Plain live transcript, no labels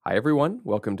Hi, everyone.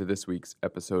 Welcome to this week's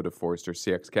episode of Forrester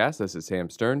CX Cast. This is Sam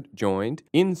Stern, joined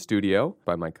in studio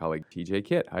by my colleague TJ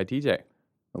Kitt. Hi, TJ.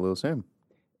 Hello, Sam.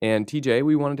 And TJ,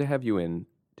 we wanted to have you in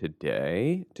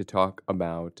today to talk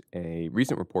about a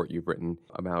recent report you've written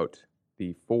about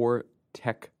the 4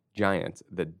 tech giants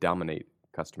that dominate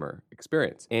customer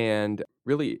experience. And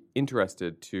really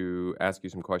interested to ask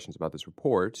you some questions about this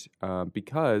report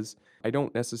because I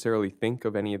don't necessarily think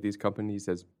of any of these companies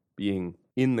as being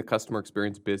in the customer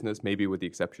experience business, maybe with the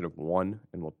exception of one,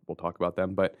 and we'll talk about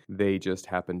them, but they just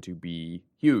happen to be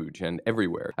huge and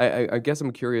everywhere. I guess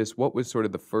I'm curious, what was sort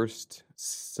of the first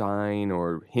sign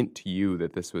or hint to you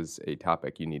that this was a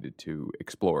topic you needed to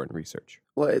explore and research?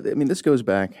 Well, I mean, this goes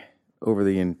back over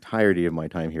the entirety of my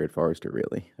time here at Forrester,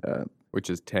 really. Which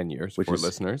is 10 years Which for is-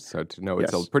 listeners, so to know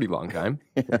it's Yes. a pretty long time.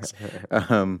 Yes.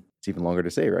 It's even longer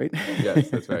to say, right? Yes,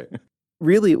 that's right.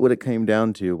 Really, what it came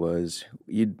down to was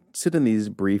you'd sit in these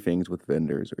briefings with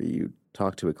vendors or you'd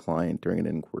talk to a client during an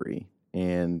inquiry,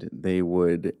 and they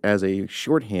would, as a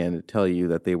shorthand, tell you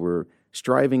that they were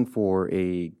striving for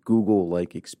a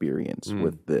Google-like experience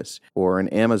with this, or an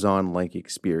Amazon-like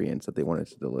experience that they wanted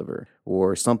to deliver,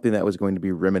 or something that was going to be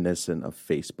reminiscent of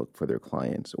Facebook for their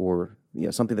clients, or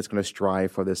something that's going to strive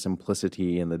for the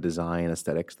simplicity and the design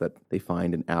aesthetics that they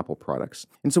find in Apple products.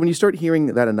 And so when you start hearing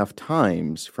that enough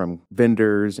times from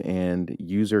vendors and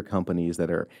user companies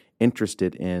that are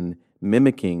interested in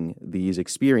mimicking these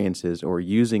experiences or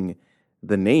using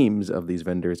the names of these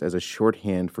vendors as a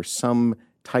shorthand for some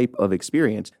type of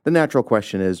experience, the natural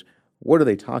question is, what are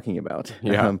they talking about?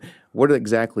 Yeah. What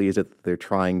exactly is it that they're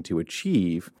trying to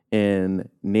achieve in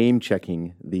name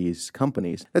checking these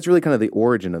companies? That's really kind of the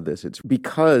origin of this. It's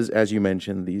because, as you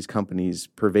mentioned, these companies'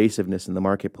 pervasiveness in the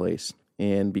marketplace,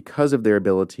 and because of their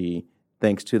ability,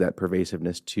 thanks to that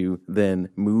pervasiveness, to then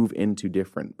move into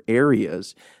different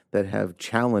areas that have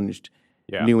challenged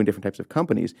new and different types of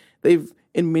companies, they've,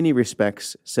 in many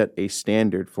respects, set a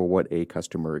standard for what a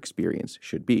customer experience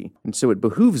should be. And so it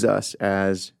behooves us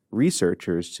as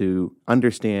researchers to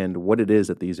understand what it is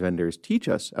that these vendors teach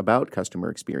us about customer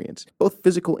experience, both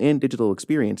physical and digital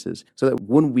experiences, so that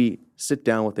when we sit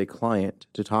down with a client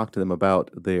to talk to them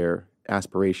about their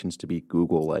aspirations to be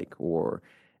Google-like or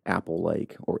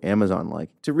Apple-like or Amazon-like,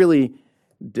 to really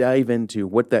dive into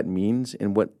what that means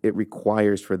and what it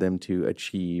requires for them to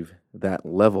achieve that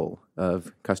level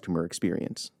of customer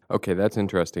experience. Okay, that's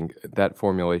interesting. That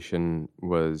formulation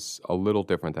was a little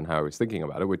different than how I was thinking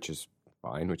about it, which is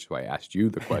fine, which is why I asked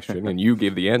you the question and you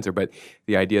gave the answer. But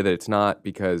the idea that it's not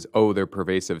because, they're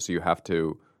pervasive, so you have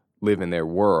to live in their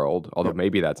world, although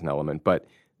maybe that's an element, but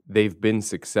they've been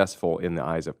successful in the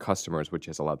eyes of customers, which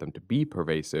has allowed them to be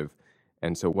pervasive.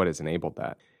 And so what has enabled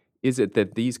that? Is it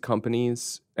that these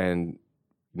companies, and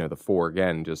the 4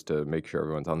 again, just to make sure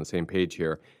everyone's on the same page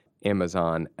here,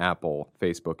 Amazon, Apple,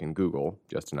 Facebook, and Google,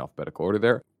 just in alphabetical order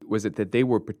there, was it that they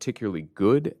were particularly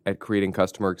good at creating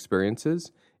customer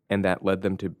experiences and that led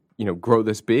them to grow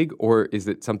this big? Or is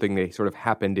it something they sort of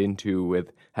happened into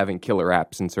with having killer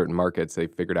apps in certain markets? They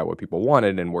figured out what people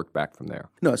wanted and worked back from there.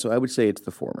 No, so I would say it's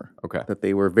the former. Okay. That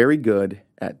they were very good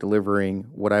at delivering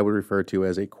what I would refer to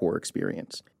as a core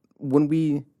experience. When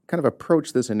we kind of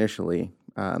approached this initially,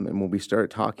 and when we started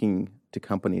talking to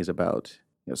companies about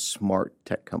smart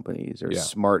tech companies or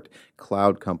smart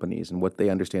cloud companies and what they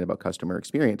understand about customer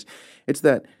experience, it's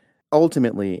that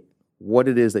ultimately what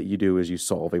it is that you do is you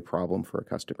solve a problem for a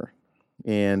customer.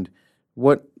 And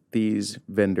what these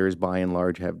vendors by and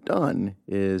large have done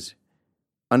is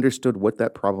understood what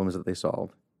that problem is that they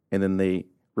solve, and then they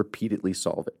repeatedly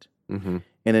solve it. Mm-hmm.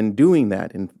 And in doing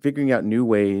that and figuring out new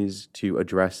ways to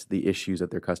address the issues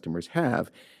that their customers have,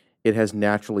 it has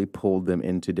naturally pulled them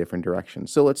into different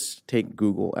directions. So let's take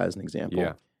Google as an example.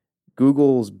 Yeah.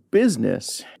 Google's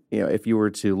business, if you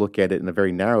were to look at it in a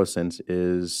very narrow sense,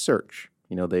 is search.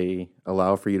 They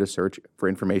allow for you to search for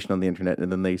information on the internet,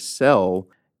 and then they sell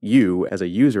you as a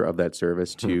user of that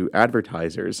service to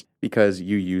advertisers because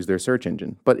you use their search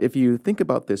engine. But if you think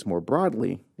about this more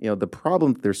broadly, the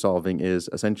problem that they're solving is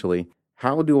essentially,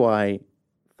 how do I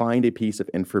find a piece of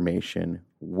information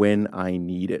when I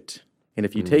need it? And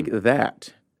if you take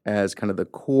that as kind of the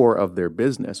core of their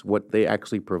business, what they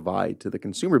actually provide to the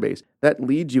consumer base, that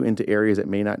leads you into areas that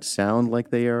may not sound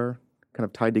like they are kind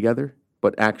of tied together,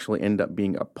 but actually end up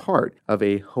being a part of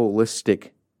a holistic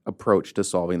approach to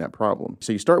solving that problem.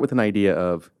 So you start with an idea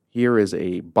of, here is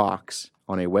a box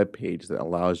on a web page that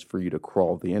allows for you to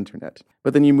crawl the internet.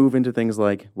 But then you move into things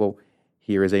like, well,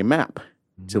 here is a map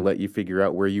to let you figure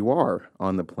out where you are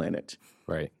on the planet.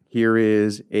 Right. Here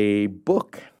is a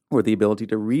book, or the ability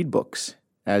to read books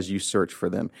as you search for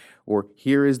them. Or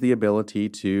here is the ability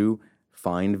to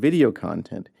find video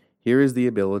content. Here is the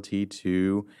ability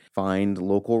to find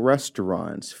local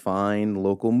restaurants, find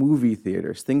local movie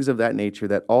theaters, things of that nature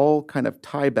that all kind of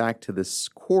tie back to this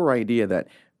core idea that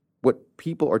what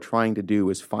people are trying to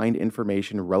do is find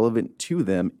information relevant to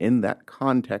them in that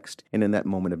context and in that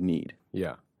moment of need.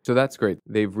 Yeah. So that's great.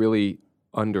 They've really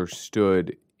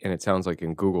understood, and it sounds like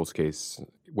in Google's case,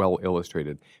 well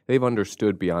illustrated, they've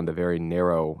understood beyond the very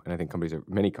narrow, and I think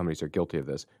many companies are guilty of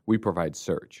this. We provide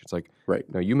search. It's like, Right.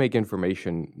 no, you make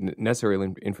information,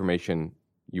 necessary information,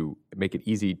 you make it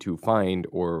easy to find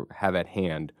or have at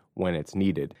hand when it's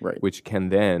needed, Right. which can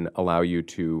then allow you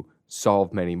to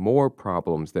solve many more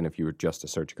problems than if you were just a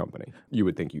search company you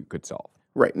would think you could solve.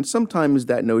 Right. And sometimes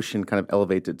that notion kind of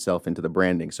elevates itself into the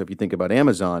branding. So if you think about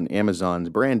Amazon, Amazon's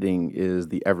branding is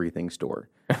the everything store.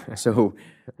 So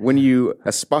when you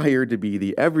aspire to be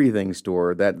the everything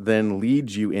store, that then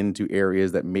leads you into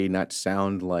areas that may not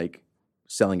sound like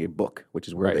selling a book, which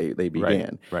is where Right. they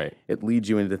began. Right. It leads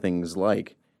you into things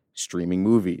like streaming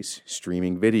movies,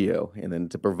 streaming video, and then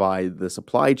to provide the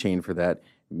supply chain for that,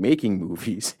 making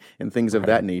movies and things of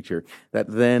that nature that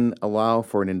then allow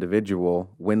for an individual,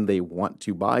 when they want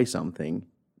to buy something,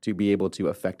 to be able to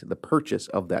affect the purchase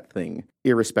of that thing,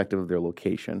 irrespective of their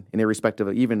location and irrespective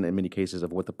of, even in many cases,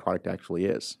 of what the product actually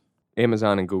is.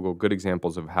 Amazon and Google, good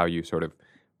examples of how you sort of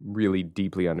really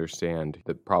deeply understand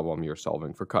the problem you're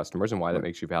solving for customers and why that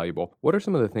makes you valuable. What are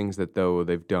some of the things that, though,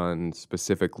 they've done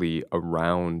specifically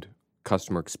around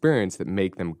customer experience that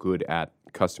make them good at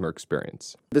customer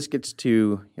experience? This gets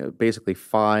to basically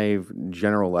 5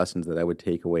 general lessons that I would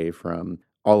take away from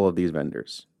all of these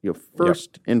vendors.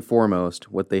 First and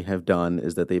foremost, what they have done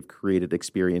is that they've created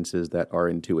experiences that are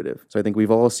intuitive. So I think we've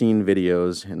all seen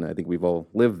videos, and I think we've all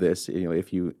lived this,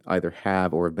 if you either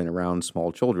have or have been around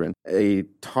small children, a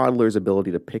toddler's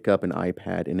ability to pick up an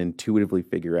iPad and intuitively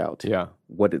figure out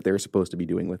what they're supposed to be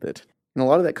doing with it. And a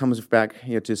lot of that comes back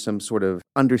to some sort of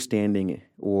understanding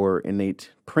or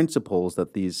innate principles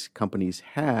that these companies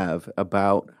have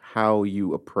about how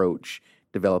you approach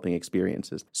developing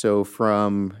experiences. So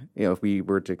from, if we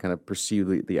were to kind of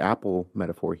pursue the Apple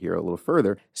metaphor here a little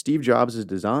further, Steve Jobs'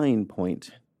 design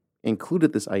point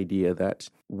included this idea that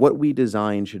what we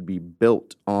design should be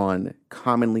built on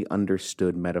commonly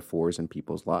understood metaphors in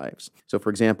people's lives. So,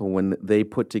 for example, when they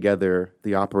put together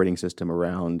the operating system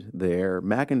around their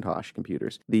Macintosh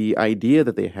computers, the idea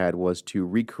that they had was to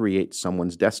recreate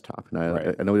someone's desktop. Now,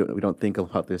 I know we don't think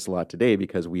about this a lot today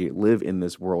because we live in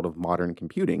this world of modern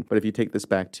computing, but if you take this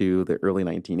back to the early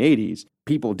 1980s,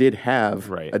 people did have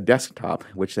a desktop,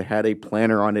 which they had a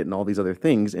planner on it and all these other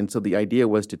things, and so the idea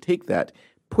was to take that,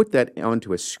 put that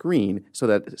onto a screen so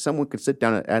that someone could sit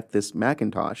down at this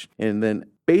Macintosh and then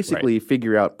basically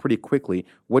figure out pretty quickly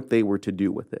what they were to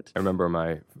do with it. I remember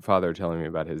my father telling me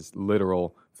about his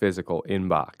literal physical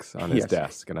inbox on his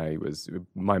desk, and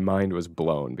my mind was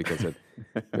blown because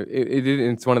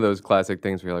it's one of those classic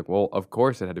things where you're like, well, of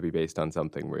course it had to be based on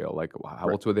something real. Like, how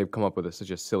else would they have come up with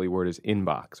such a silly word as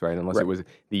inbox, right? Unless it was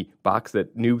the box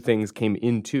that new things came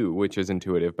into, which is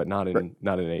intuitive, but not in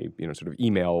a sort of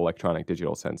email, electronic,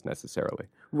 digital sense necessarily.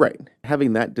 Right.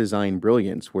 Having that design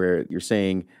brilliance where you're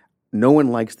saying no one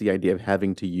likes the idea of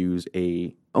having to use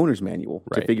a owner's manual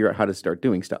to figure out how to start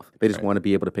doing stuff. They just want to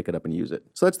be able to pick it up and use it.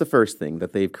 So that's the first thing,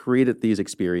 that they've created these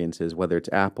experiences, whether it's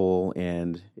Apple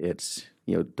and its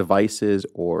devices,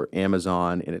 or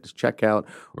Amazon and its checkout,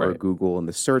 or Google and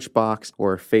the search box,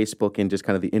 or Facebook and just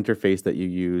kind of the interface that you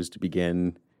use to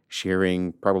begin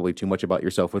sharing probably too much about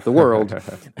yourself with the world.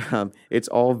 It's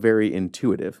all very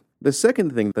intuitive. The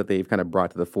second thing that they've kind of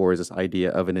brought to the fore is this idea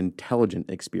of an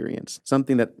intelligent experience,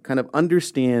 something that kind of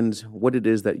understands what it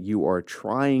is that you are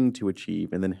trying to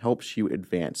achieve and then helps you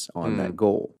advance on that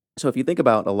goal. So if you think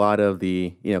about a lot of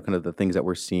the, kind of the things that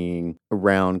we're seeing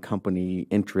around company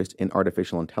interest in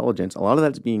artificial intelligence, a lot of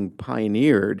that's being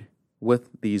pioneered with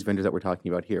these vendors that we're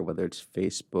talking about here, whether it's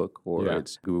Facebook or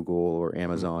it's Google or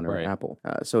Amazon or Apple.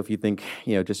 So if you think,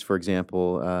 just for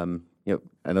example,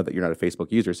 I know that you're not a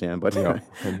Facebook user, Sam, but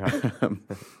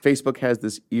Facebook has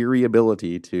this eerie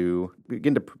ability to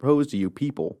begin to propose to you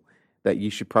people that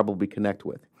you should probably connect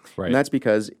with. And that's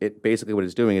because it basically what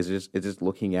it's doing is it's just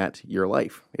looking at your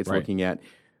life. It's looking at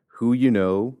who you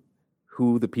know,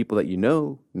 who the people that you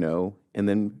know, and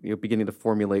then beginning to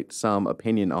formulate some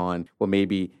opinion on, well,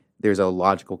 maybe there's a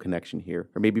logical connection here.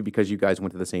 Or maybe because you guys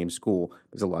went to the same school,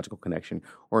 there's a logical connection.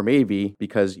 Or maybe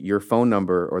because your phone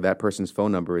number or that person's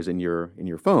phone number is in your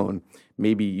phone,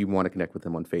 maybe you want to connect with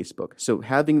them on Facebook. So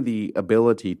having the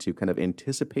ability to kind of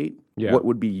anticipate what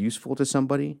would be useful to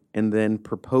somebody and then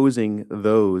proposing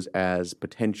those as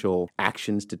potential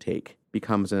actions to take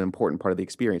becomes an important part of the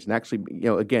experience, and actually,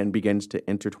 again, begins to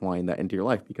intertwine that into your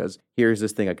life, because here's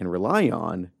this thing I can rely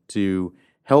on to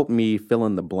help me fill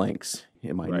in the blanks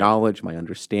in my knowledge, my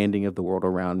understanding of the world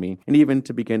around me, and even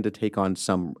to begin to take on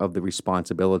some of the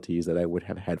responsibilities that I would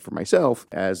have had for myself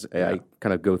as I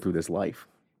kind of go through this life.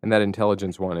 And that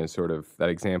intelligence one is sort of, that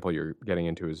example you're getting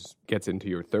into gets into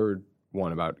your third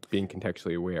one about being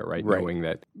contextually aware, right? Knowing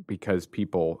that because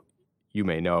people you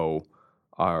may know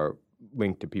are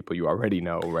linked to people you already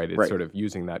know, right? It's sort of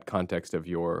using that context of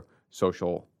your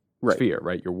social sphere,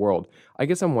 right? Your world. I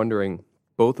guess I'm wondering,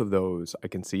 both of those, I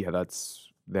can see how that's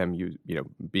them,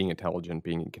 being intelligent,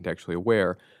 being contextually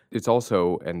aware. It's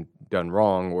also, and done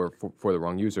wrong or for the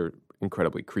wrong user,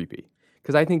 incredibly creepy.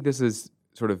 Because I think this is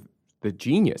sort of the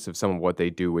genius of some of what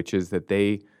they do, which is that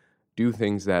they do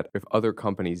things that if other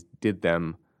companies did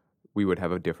them, we would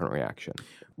have a different reaction.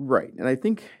 Right. And I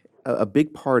think a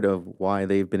big part of why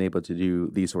they've been able to do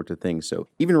these sorts of things. So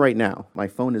even right now, my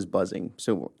phone is buzzing.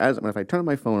 So if I turn on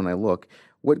my phone and I look,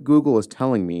 what Google is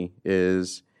telling me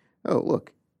is, oh,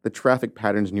 look, the traffic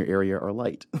patterns in your area are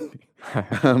light.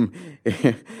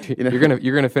 You're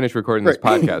gonna finish recording this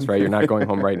podcast, right? You're not going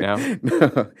home right now.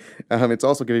 No. It's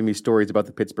also giving me stories about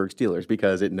the Pittsburgh Steelers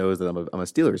because it knows that I'm a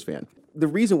Steelers fan. The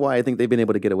reason why I think they've been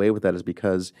able to get away with that is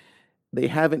because they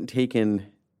haven't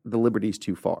taken the liberties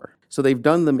too far. So they've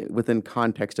done them within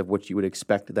context of what you would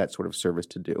expect that sort of service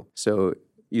to do. So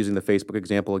using the Facebook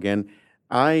example again,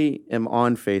 I am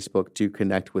on Facebook to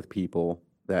connect with people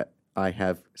that I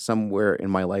have somewhere in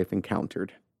my life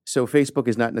encountered. So Facebook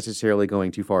is not necessarily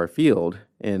going too far afield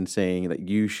and saying that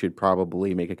you should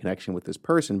probably make a connection with this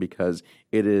person because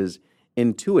it is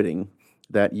intuiting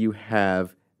that you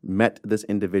have met this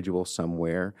individual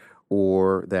somewhere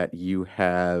or that you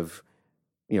have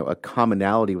a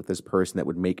commonality with this person that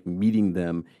would make meeting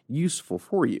them useful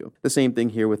for you. The same thing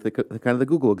here with the kind of the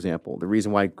Google example. The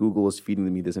reason why Google is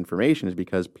feeding me this information is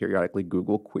because periodically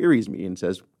Google queries me and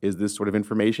says, "Is this sort of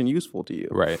information useful to you?"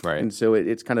 Right. And so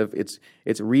it's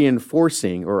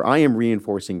reinforcing, or I am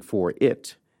reinforcing for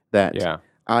it that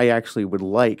I actually would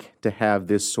like to have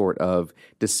this sort of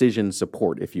decision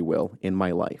support, if you will, in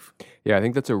my life. Yeah, I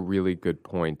think that's a really good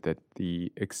point. That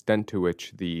the extent to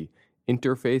which the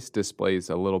interface displays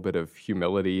a little bit of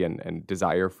humility and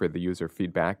desire for the user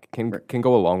feedback can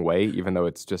go a long way, even though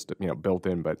it's just built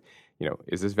in. But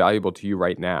is this valuable to you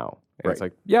right now? And it's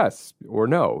like yes or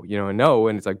no, and no,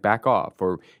 and it's like back off,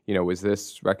 or is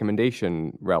this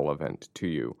recommendation relevant to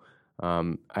you?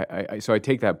 So I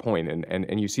take that point,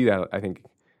 and you see that I think.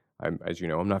 As you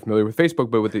know, I'm not familiar with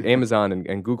Facebook, but with the Amazon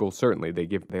and Google, certainly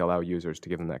they allow users to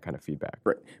give them that kind of feedback.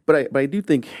 Right, but I do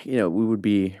think we would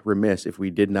be remiss if we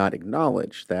did not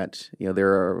acknowledge that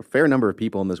there are a fair number of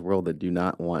people in this world that do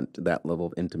not want that level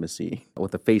of intimacy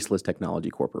with a faceless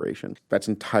technology corporation. That's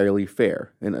entirely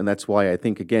fair, and that's why I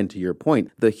think, again, to your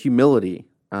point, the humility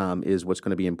is what's going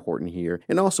to be important here,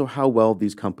 and also how well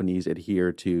these companies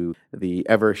adhere to the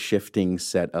ever-shifting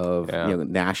set of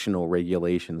national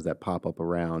regulations that pop up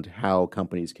around how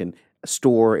companies can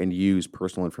store and use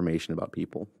personal information about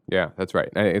people. Yeah, that's right.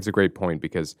 And it's a great point,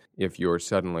 because if you're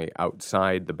suddenly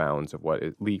outside the bounds of what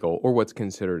is legal or what's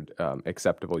considered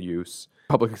acceptable use,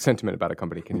 public sentiment about a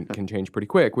company can change pretty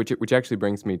quick, which actually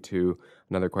brings me to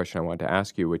another question I wanted to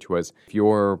ask you, which was, if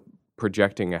you're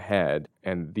projecting ahead,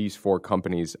 and these four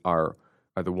companies are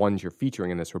the ones you're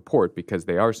featuring in this report because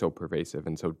they are so pervasive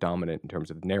and so dominant in terms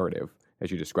of narrative,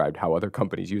 as you described, how other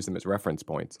companies use them as reference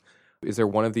points. Is there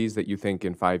one of these that you think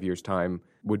in 5 years' time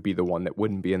would be the one that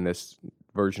wouldn't be in this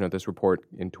version of this report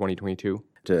in 2022?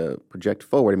 To project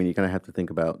forward, you kind of have to think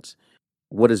about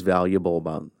what is valuable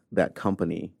about that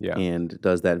company, and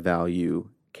does that value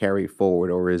carry forward,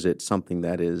 or is it something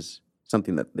that is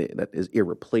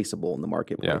irreplaceable in the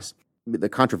marketplace? The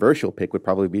controversial pick would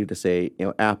probably be to say,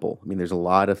 Apple. There's a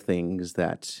lot of things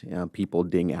that people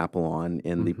ding Apple on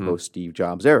in the post-Steve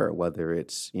Jobs era, whether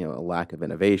it's a lack of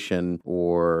innovation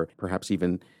or perhaps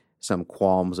even some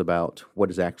qualms about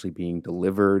what is actually being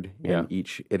delivered in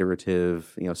each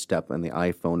iterative step on the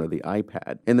iPhone or the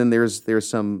iPad. And then there's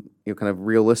some kind of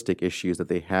realistic issues that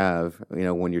they have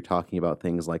when you're talking about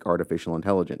things like artificial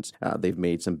intelligence. They've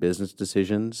made some business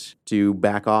decisions to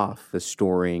back off the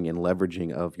storing and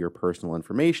leveraging of your personal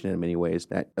information in many ways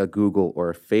that a Google or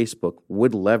a Facebook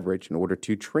would leverage in order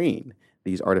to train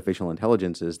these artificial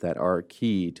intelligences that are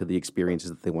key to the experiences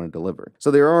that they want to deliver. So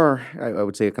there are, I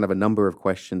would say, kind of a number of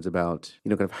questions about,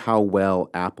 kind of how well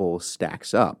Apple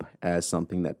stacks up as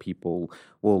something that people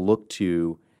will look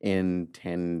to in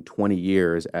 10, 20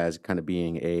 years as kind of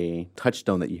being a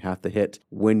touchstone that you have to hit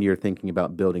when you're thinking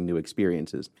about building new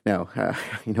experiences. Now,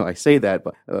 I say that,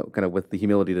 but kind of with the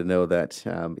humility to know that,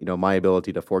 my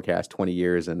ability to forecast 20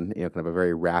 years in, kind of a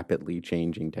very rapidly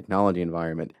changing technology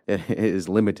environment is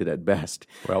limited at best.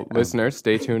 Well, listeners,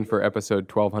 stay tuned for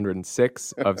episode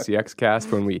 1206 of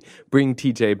CXCast when we bring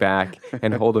TJ back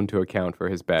and hold him to account for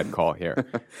his bad call here.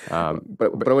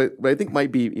 But what I think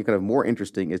might be kind of more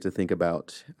interesting is to think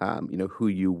about who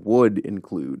you would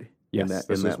include. Yes, in that,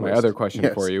 this in was that my list. other question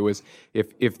Yes. for you was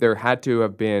if there had to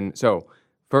have been, so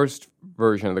first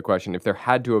version of the question, if there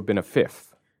had to have been a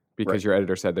fifth, because Right. your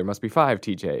editor said there must be 5,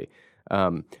 TJ,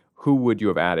 who would you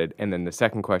have added? And then the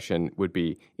second question would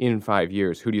be, in 5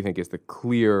 years, who do you think is the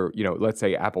clear, let's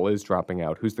say Apple is dropping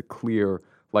out, who's the clear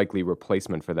likely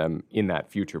replacement for them in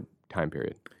that future time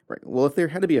period? Right. Well, if there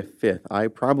had to be a fifth, I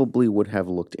probably would have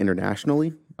looked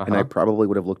internationally, and I probably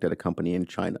would have looked at a company in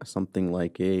China, something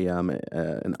like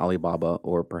an Alibaba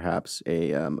or perhaps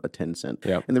a Tencent.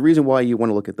 Yep. And the reason why you want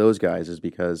to look at those guys is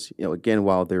because, again,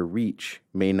 while their reach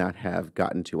may not have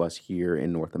gotten to us here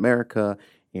in North America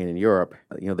and in Europe,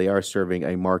 they are serving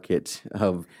a market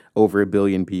of over 1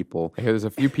 billion people. There's a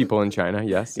few people in China,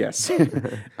 yes. Yes.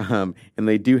 And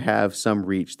they do have some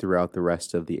reach throughout the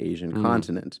rest of the Asian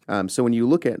continent. So when you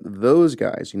look at those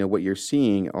guys, what you're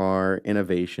seeing are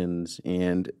innovations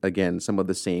and, again, some of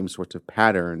the same sorts of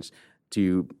patterns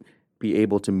to be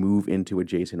able to move into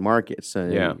adjacent markets.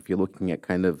 Yeah. If you're looking at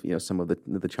kind of, some of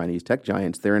the Chinese tech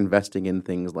giants, they're investing in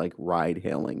things like ride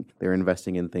hailing. They're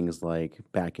investing in things like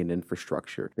back-end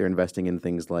infrastructure. They're investing in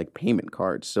things like payment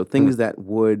cards. So things that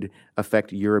would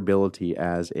affect your ability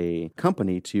as a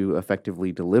company to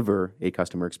effectively deliver a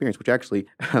customer experience, which actually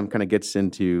kind of gets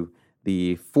into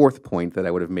the fourth point that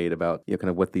I would have made about kind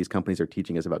of what these companies are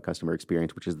teaching us about customer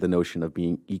experience, which is the notion of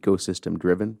being ecosystem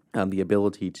driven, the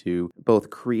ability to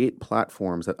both create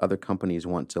platforms that other companies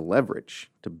want to leverage,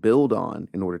 to build on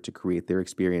in order to create their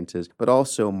experiences, but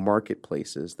also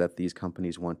marketplaces that these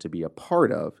companies want to be a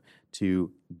part of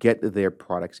to get their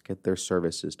products, get their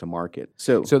services to market.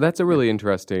 So that's a really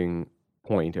interesting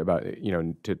point about,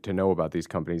 to know about these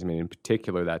companies. I mean, in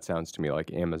particular, that sounds to me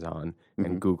like Amazon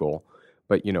and Google,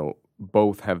 but,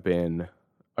 both have been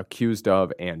accused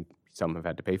of, and some have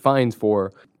had to pay fines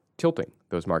for, tilting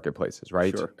those marketplaces,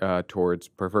 right? Sure. Towards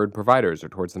preferred providers or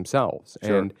towards themselves.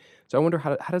 Sure. And so I wonder,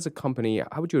 how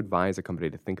would you advise a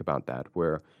company to think about that,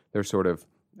 where there's sort of,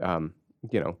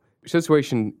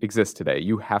 situation exists today.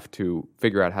 You have to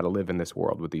figure out how to live in this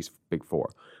world with these big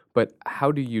four. But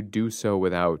how do you do so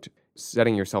without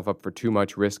setting yourself up for too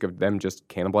much risk of them just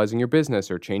cannibalizing your business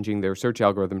or changing their search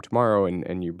algorithm tomorrow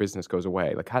and your business goes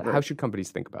away? Like, how should companies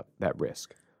think about that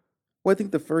risk? Well, I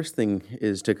think the first thing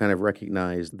is to kind of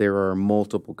recognize there are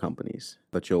multiple companies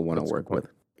that you'll want to work with.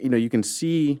 You can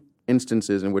see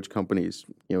instances in which companies,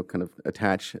 kind of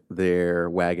attach their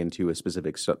wagon to a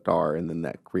specific star, and then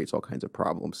that creates all kinds of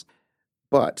problems.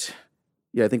 But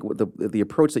I think what the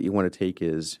approach that you want to take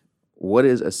is, what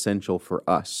is essential for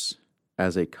us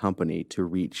as a company to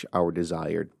reach our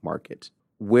desired market?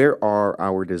 Where are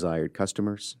our desired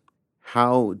customers?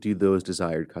 How do those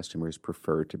desired customers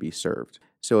prefer to be served?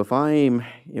 So if I'm,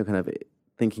 kind of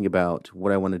thinking about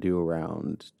what I want to do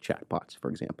around chatbots, for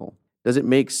example, does it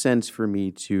make sense for me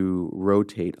to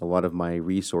rotate a lot of my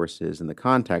resources in the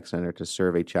contact center to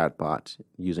serve a chatbot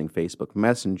using Facebook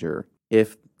Messenger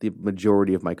if the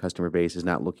majority of my customer base is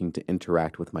not looking to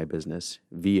interact with my business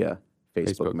via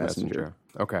Facebook Messenger?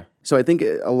 Okay. So I think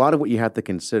a lot of what you have to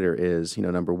consider is,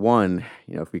 number one,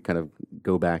 if we kind of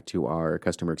go back to our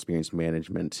customer experience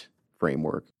management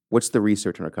framework, what's the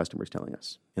research on our customers telling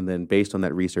us? And then based on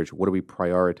that research, what do we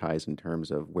prioritize in terms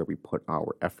of where we put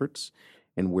our efforts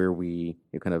and where we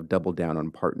kind of double down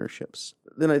on partnerships?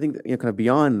 Then I think that, kind of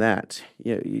beyond that,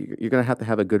 you're going to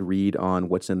have a good read on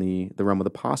what's in the realm of the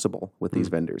possible with these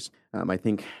vendors. I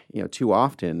think, too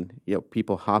often,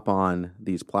 people hop on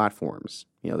these platforms.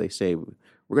 They say,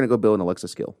 we're going to go build an Alexa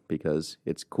skill because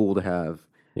it's cool to have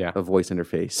a voice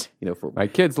interface, for My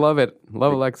kids love it.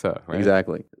 Love Alexa, right?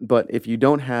 Exactly. But if you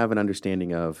don't have an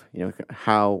understanding of,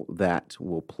 how that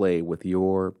will play with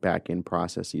your back-end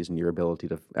processes and your ability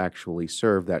to actually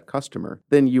serve that customer,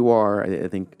 then you are, I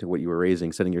think, to what you were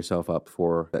raising, setting yourself up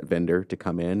for that vendor to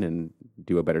come in and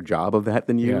do a better job of that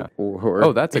than you. Yeah. Or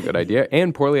Oh, that's a good idea.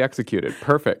 And poorly executed.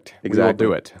 Perfect. Exactly. We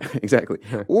will do it. Exactly.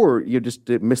 Or you just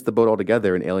miss the boat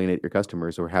altogether and alienate your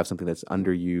customers, or have something that's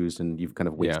underused and you've kind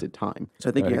of wasted time. So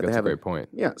I think you have to that's have a great point.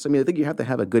 Yeah. So I mean, I think you have to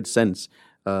have a good sense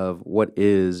of what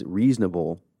is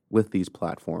reasonable with these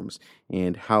platforms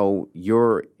and how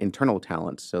your internal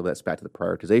talents, so that's back to the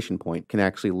prioritization point, can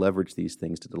actually leverage these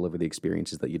things to deliver the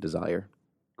experiences that you desire.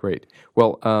 Great.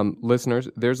 Well, listeners,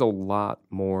 there's a lot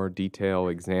more detail,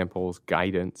 examples,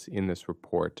 guidance in this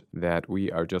report that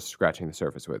we are just scratching the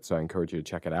surface with. So I encourage you to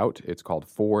check it out. It's called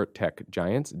 4 Tech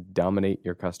Giants Dominate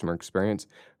Your Customer Experience.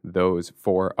 Those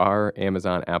 4 are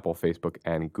Amazon, Apple, Facebook,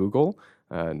 and Google.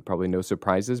 And probably no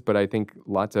surprises, but I think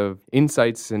lots of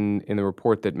insights in the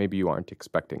report that maybe you aren't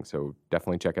expecting. So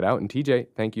definitely check it out. And TJ,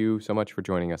 thank you so much for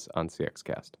joining us on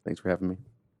CXCast. Thanks for having me.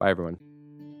 Bye, everyone.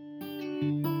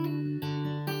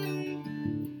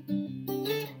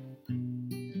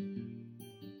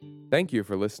 Thank you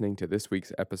for listening to this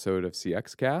week's episode of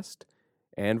CXCast.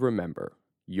 And remember,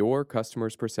 your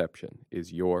customer's perception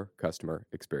is your customer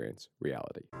experience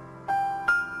reality.